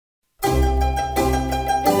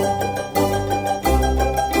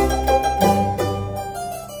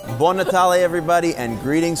Buon Natale everybody, and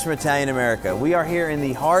greetings from Italian America. We are here in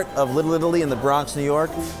the heart of Little Italy in the Bronx, New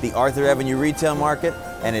York, the Arthur Avenue Retail Market,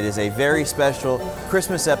 and it is a very special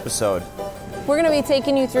Christmas episode. We're going to be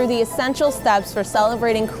taking you through the essential steps for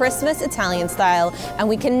celebrating Christmas Italian style, and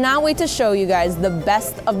we cannot wait to show you guys the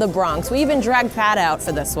best of the Bronx. We even dragged Pat out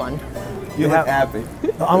for this one. You look happy.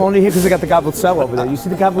 I'm only here because I got the goblet cell over there. You see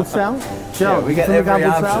the goblet cell? Joe, yeah, we got every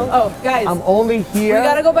option. Oh, guys. I'm only here. We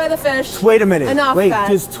gotta go buy the fish. Wait a minute. Enough, Wait, Pat.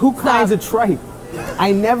 there's two kinds of tripe.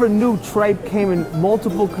 I never knew tripe came in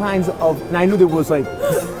multiple kinds of, and I knew there was like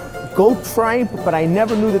goat tripe, but I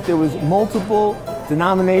never knew that there was multiple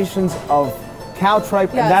denominations of cow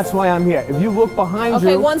tripe, yes. And that's why I'm here. If you look behind you.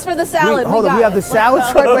 Okay, one's for the salad. Hold on, we have the salad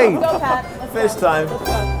tripe. Wait. Let's go, Pat. Fish time.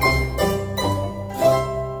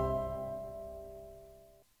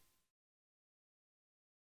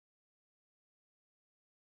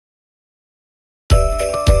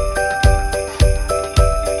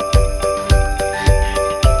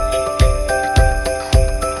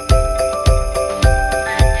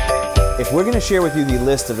 If we're going to share with you the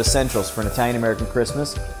list of essentials for an Italian-American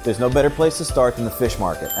Christmas, there's no better place to start than the fish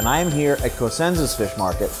market. And I am here at Cosenza's Fish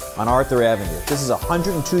Market on Arthur Avenue. This is a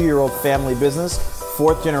 102-year-old family business,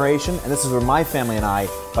 4th generation, and this is where my family and I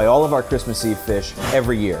buy all of our Christmas Eve fish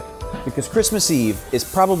every year. Because Christmas Eve is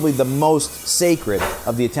probably the most sacred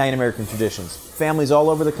of the Italian-American traditions. Families all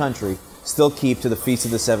over the country still keep to the Feast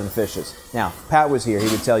of the Seven Fishes. Now, if Pat was here, he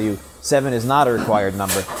would tell you 7 is not a required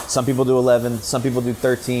number. Some people do 11, some people do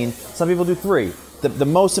 13, some people do 3. The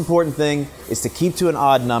most important thing is to keep to an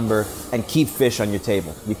odd number and keep fish on your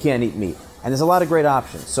table. You can't eat meat. And there's a lot of great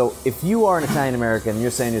options. So if you are an Italian American and you're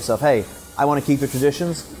saying to yourself, hey, I want to keep the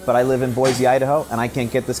traditions, but I live in Boise, Idaho, and I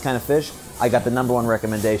can't get this kind of fish, I got the #1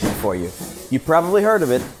 recommendation for you. You probably heard of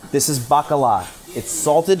it. This is bacala. It's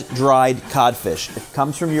salted, dried codfish. It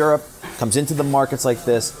comes from Europe, comes into the markets like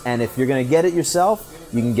this, and if you're going to get it yourself,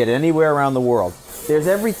 you can get it anywhere around the world. There's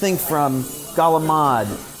everything from galamad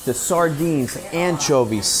to sardines, to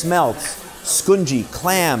anchovies, smelts, scungi,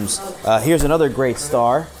 clams. Here's another great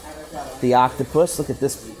star, the octopus. Look at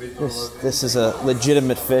this. This is a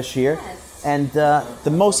legitimate fish here. And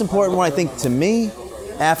the most important one, I think, to me,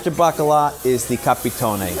 after bacala, is the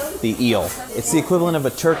capitone, the eel. It's the equivalent of a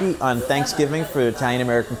turkey on Thanksgiving for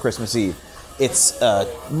Italian-American Christmas Eve. It's a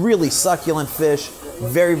really succulent fish,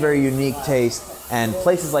 very, very unique taste. And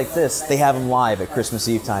places like this, they have them live at Christmas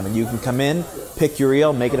Eve time. And you can come in, pick your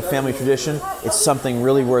eel, make it a family tradition. It's something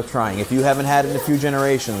really worth trying. If you haven't had it in a few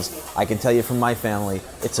generations, I can tell you from my family,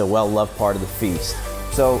 it's a well-loved part of the feast.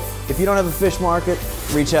 So if you don't have a fish market,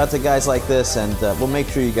 reach out to guys like this and we'll make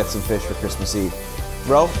sure you get some fish for Christmas Eve.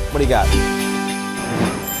 Ro, what do you got?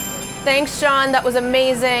 Thanks, Sean. That was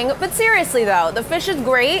amazing. But seriously, though, the fish is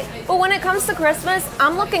great. But when it comes to Christmas,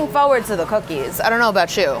 I'm looking forward to the cookies. I don't know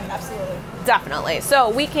about you. Absolutely. Definitely. So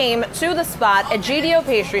we came to the spot at GDO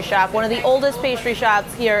Pastry Shop, one of the oldest pastry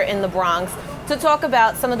shops here in the Bronx, to talk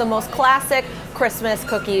about some of the most classic Christmas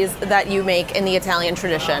cookies that you make in the Italian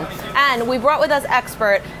tradition. And we brought with us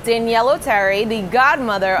expert Danielle Terry, the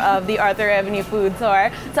godmother of the Arthur Avenue Food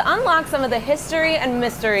Tour, to unlock some of the history and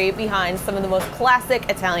mystery behind some of the most classic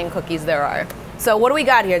Italian cookies there are. So what do we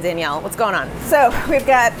got here, Danielle? What's going on? So we've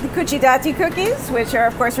got the cuccidati cookies, which are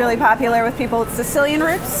of course really popular with people with Sicilian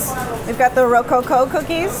roots. We've got the rococo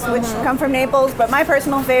cookies, which come from Naples, but my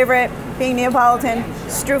personal favorite, being Neapolitan,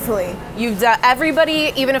 strufoli.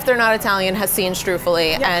 Everybody, even if they're not Italian, has seen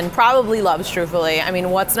strufoli and probably loves strufoli. I mean,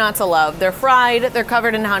 what's not to love? They're fried, they're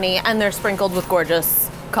covered in honey, and they're sprinkled with gorgeous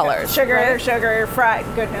colors. Sugar, fried,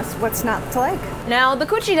 goodness, what's not to like? Now, the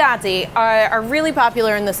cuccidati are really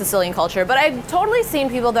popular in the Sicilian culture, but I've totally seen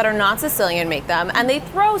people that are not Sicilian make them, and they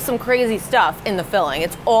throw some crazy stuff in the filling.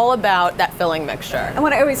 It's all about that filling mixture. And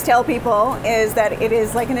what I always tell people is that it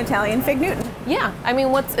is like an Italian Fig Newton. Yeah, I mean,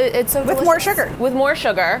 it's so delicious. With more sugar. With more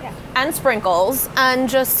sugar and sprinkles and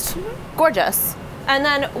just gorgeous. And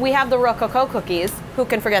then we have the rococo cookies. Who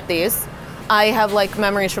can forget these? I have like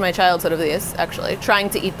memories from my childhood of these, actually, trying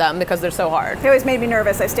to eat them because they're so hard. They always made me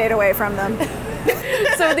nervous. I stayed away from them.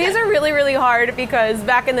 So these are really, really hard because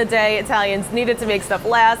back in the day, Italians needed to make stuff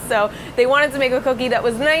last, so they wanted to make a cookie that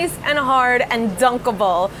was nice and hard and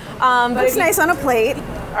dunkable. But it's nice on a plate.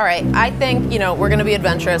 All right, I think, we're gonna be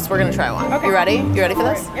adventurous. We're gonna try one. Okay. You ready? You ready for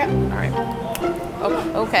this? Yeah. All right.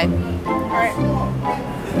 Oh, okay. All right.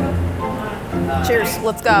 Cheers.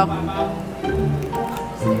 Let's go.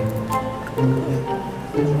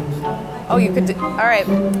 Oh, you could do, all right.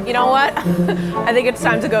 You know what? I think it's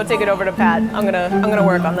time to go take it over to Pat. I'm gonna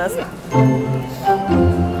work on this.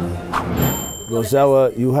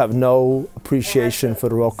 Rossella, you have no appreciation for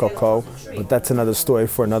the Rococo, but that's another story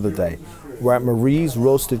for another day. We're at Marie's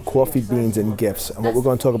Roasted Coffee Beans and Gifts, and what we're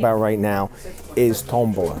going to talk about right now is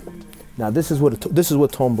tombola. Now, this is what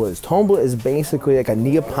tombola is. Tombola is basically like a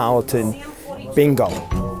Neapolitan bingo.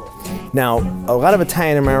 Now, a lot of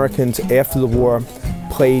Italian Americans after the war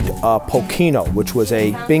played Pochino, which was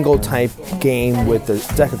a bingo type game with a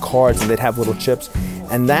deck of cards, and they'd have little chips,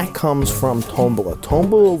 and that comes from tombola.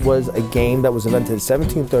 Tombola was a game that was invented in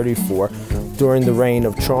 1734 during the reign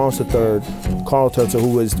of Charles III, Carlo III, who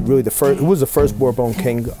was really the first Bourbon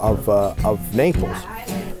king of Naples.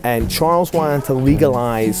 And Charles wanted to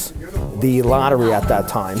legalize the lottery at that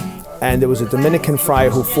time. And there was a Dominican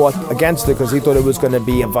friar who fought against it because he thought it was going to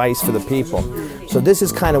be a vice for the people. So this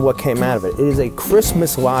is kind of what came out of it. It is a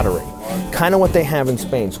Christmas lottery, kind of what they have in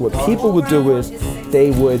Spain. So what people would do is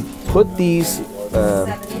they would put these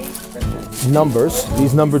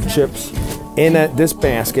these numbered chips in this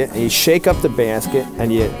basket, and you shake up the basket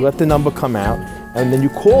and you let the number come out, and then you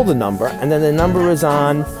call the number, and then the number is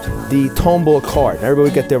on the tombola card. Everybody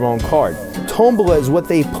would get their own card. Tombola is what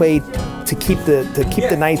they played to keep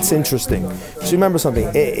the nights interesting. So remember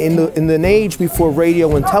something, in the age before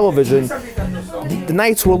radio and television, the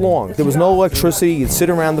nights were long. There was no electricity, you'd sit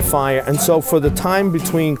around the fire, and so for the time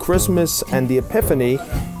between Christmas and the Epiphany,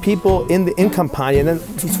 people in Campania, and then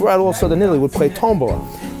throughout all southern Italy, would play tombola.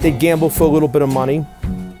 They'd gamble for a little bit of money,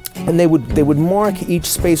 and they would mark each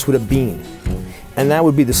space with a bean. And that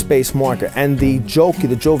would be the space marker. And the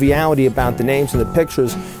joviality about the names and the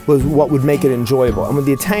pictures was what would make it enjoyable. And when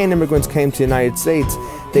the Italian immigrants came to the United States,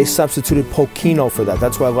 they substituted Pochino for that.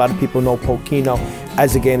 That's why a lot of people know Pochino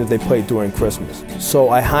as a game that they played during Christmas. So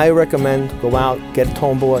I highly recommend go out, get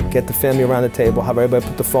tombola, get the family around the table, have everybody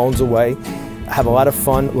put the phones away, have a lot of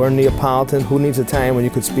fun, learn Neapolitan. Who needs Italian when you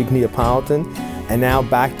could speak Neapolitan? And now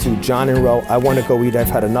back to John and Ro. I want to go eat. I've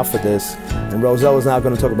had enough of this. And Rosella's now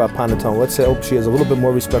going to talk about Panettone. Let's say she has a little bit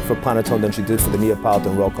more respect for Panettone than she did for the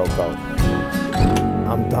Neapolitan Rococo.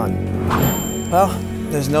 I'm done. Well,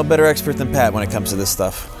 there's no better expert than Pat when it comes to this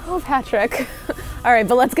stuff. Oh, Patrick. All right,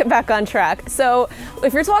 but let's get back on track. So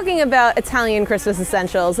if you're talking about Italian Christmas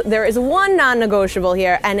essentials, there is one non-negotiable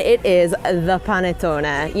here, and it is the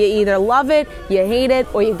Panettone. You either love it, you hate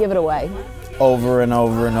it, or you give it away. Over and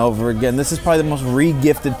over and over again. This is probably the most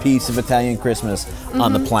re-gifted piece of Italian Christmas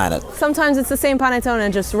on the planet. Sometimes it's the same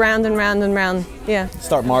Panettone, just round and round and round. Yeah.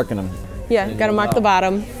 Start marking them. Yeah, got to mark the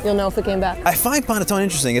bottom. You'll know if it came back. I find Panettone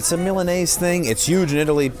interesting. It's a Milanese thing. It's huge in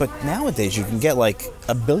Italy, but nowadays you can get like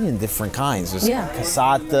a billion different kinds. There's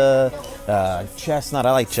cassata, chestnut.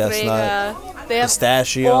 I like chestnut. They have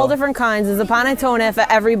pistachio. All different kinds. There's a Panettone for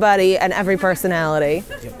everybody and every personality.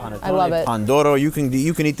 I love it. Pandoro. You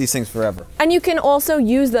can eat these things forever. And you can also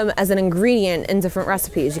use them as an ingredient in different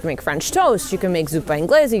recipes. You can make French toast. You can make zuppa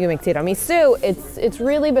inglese. You can make tiramisu. It's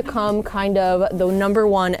really become kind of the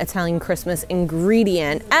 #1 Italian Christmas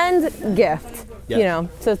ingredient and gift. Yep. You know,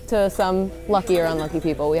 to some lucky or unlucky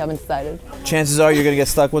people. We haven't decided. Chances are you're going to get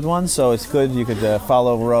stuck with one, so it's good. You could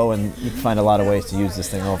follow Ro, and you can find a lot of ways to use this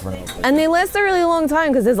thing over and over. And they last a really long time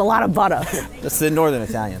because there's a lot of butter. That's the Northern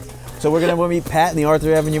Italians. So we're going to meet Pat in the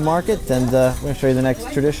Arthur Avenue Market, and we're going to show you the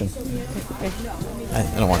next tradition. I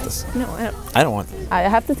don't want this. No, I don't want this. I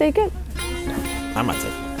have to take it? I might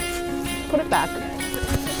take it. Put it back.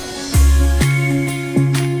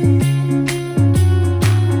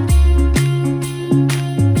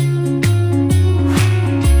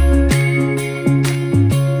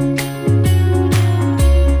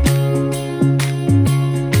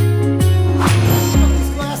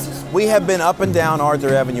 We have been up and down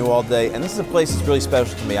Arthur Avenue all day, and this is a place that's really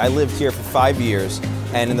special to me. I lived here for 5 years,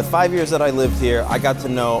 and in the 5 years that I lived here, I got to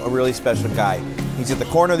know a really special guy. He's at the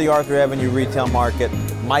corner of the Arthur Avenue Retail Market,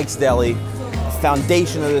 Mike's Deli,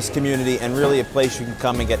 foundation of this community, and really a place you can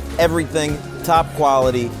come and get everything top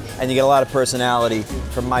quality, and you get a lot of personality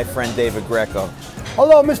from my friend David Greco.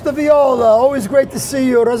 Hello, Mr. Viola. Always great to see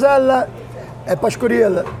you. Rossella and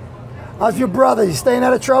Pasquariella. How's your brother? You staying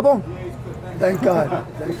out of trouble? Thank God.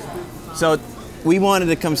 So we wanted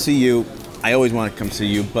to come see you. I always want to come see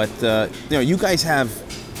you, but you know, you guys have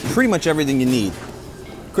pretty much everything you need.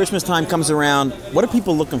 Christmas time comes around. What are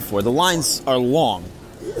people looking for? The lines are long.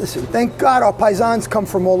 Listen, thank God our paisans come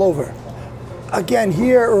from all over. Again,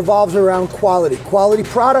 here it revolves around quality. Quality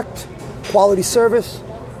product, quality service.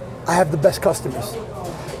 I have the best customers.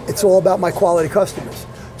 It's all about my quality customers.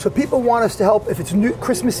 So people want us to help. If it's new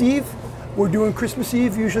Christmas Eve, we're doing Christmas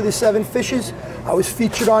Eve, usually the 7 fishes. I was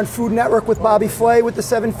featured on Food Network with Bobby Flay with the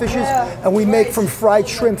 7 fishes, and we make from fried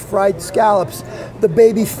shrimp, fried scallops, the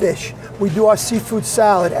baby fish. We do our seafood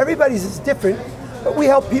salad. Everybody's is different, but we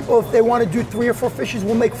help people if they want to do 3 or 4 fishes,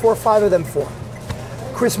 we'll make 4 or 5 of them for them.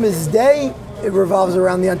 Christmas Day, it revolves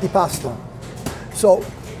around the antipasto. So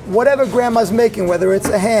whatever grandma's making, whether it's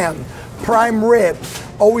a ham, prime rib,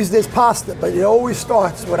 always there's pasta, but it always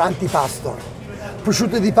starts with antipasto.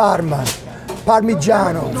 Prosciutto di Parma,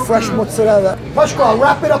 Parmigiano, fresh mozzarella. Pasquale,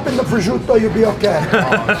 wrap it up in the prosciutto, you'll be okay.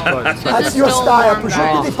 That's your style.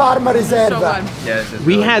 Prosciutto di Parma Riserva.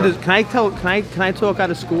 We had this. Can I talk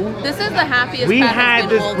out of school? This is the happiest We Pat had has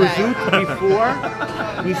this been all day. prosciutto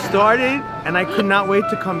before we started, and I could not wait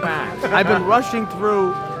to come back. I've been rushing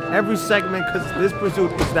through every segment because this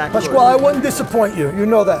prosciutto is that good. Pasquale, I wouldn't disappoint you. You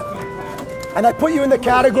know that. And I put you in the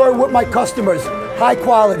category with my customers, high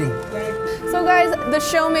quality. So guys, the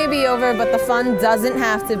show may be over, but the fun doesn't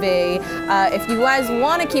have to be. If you guys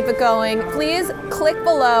want to keep it going, please click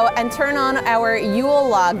below and turn on our Yule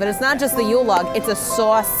log. But it's not just the Yule log, it's a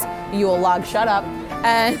sauce Yule log. Shut up.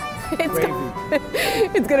 And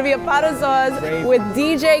it's going to be a pot of sauce with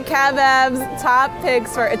DJ Kebab's top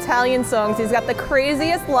picks for Italian songs. He's got the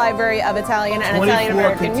craziest library of Italian and Italian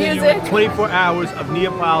American music. 24 hours of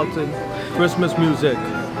Neapolitan Christmas music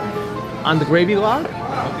on the gravy log.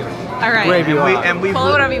 All right. Gravy log. We've Call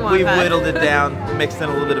it whatever you want, we've Pat. whittled it down, mixed in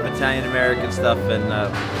a little bit of Italian American stuff, and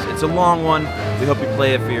it's a long one. We hope you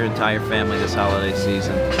play it for your entire family this holiday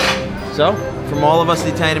season. So, from all of us,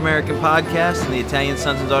 the Italian American Podcast and the Italian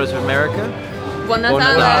Sons and Daughters of America, Buon Buon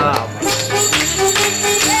Natale. Natale.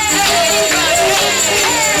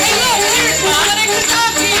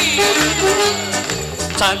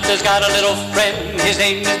 Santa's got a little friend, his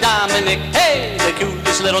name is Dominic. Hey, the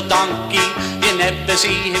cutest little donkey, you never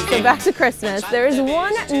see him. So back to Christmas. There is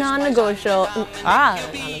one non-negotiable.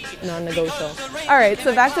 Non-negotiable. All right,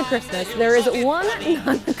 so back to Christmas. There is one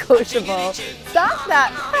non-negotiable. Stop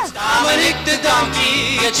that. Dominic the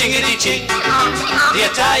donkey, a chingity ching, the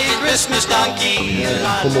Italian Christmas donkey.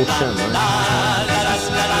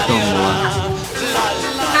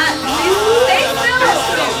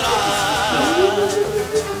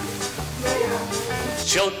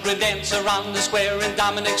 Children dance around the square and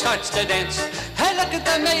Dominic starts to dance. Hey, look at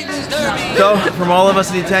the maidens derby. So, from all of us,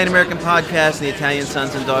 the Italian American Podcast and the Italian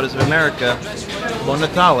Sons and Daughters of America, Buon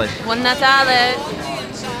Natale. Buon Natale.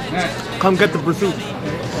 Come get the prosciutto.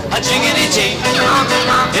 A chingity ching,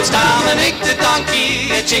 it's Dominic the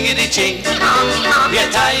donkey, a chingity ching, the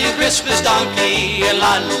Italian Christmas donkey,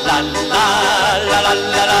 la la la la la la la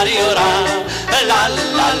la la la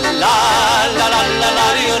la la la la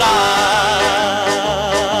la